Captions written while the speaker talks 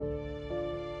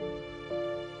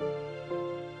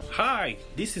Hi,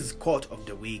 this is Quote of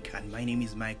the Week, and my name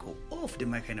is Michael of the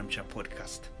Mike and Amcha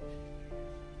podcast.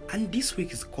 And this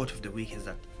week's Quote of the Week is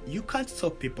that you can't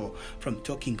stop people from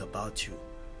talking about you,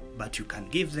 but you can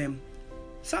give them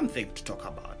something to talk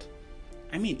about.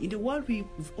 I mean, in the world, we've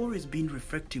always been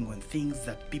reflecting on things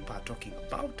that people are talking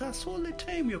about us all the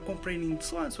time. You're complaining,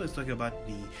 so and so is talking about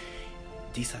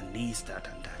this and this, that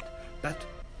and that. But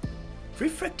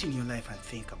reflect in your life and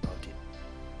think about it.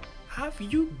 Have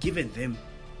you given them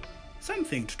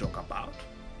something to talk about?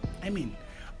 I mean,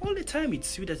 all the time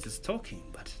it's you that is talking,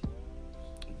 but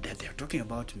that they're talking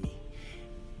about me.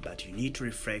 But you need to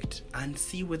reflect and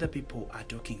see whether people are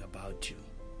talking about you.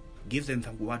 Give them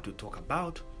what to talk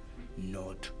about,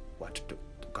 not what to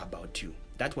talk about you.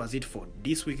 That was it for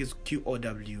this week's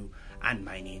QOW, and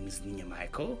my name is Ninya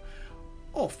Michael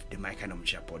of the Mike and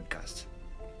Amcha podcast.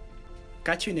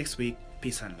 Catch you next week.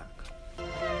 Peace and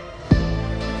luck.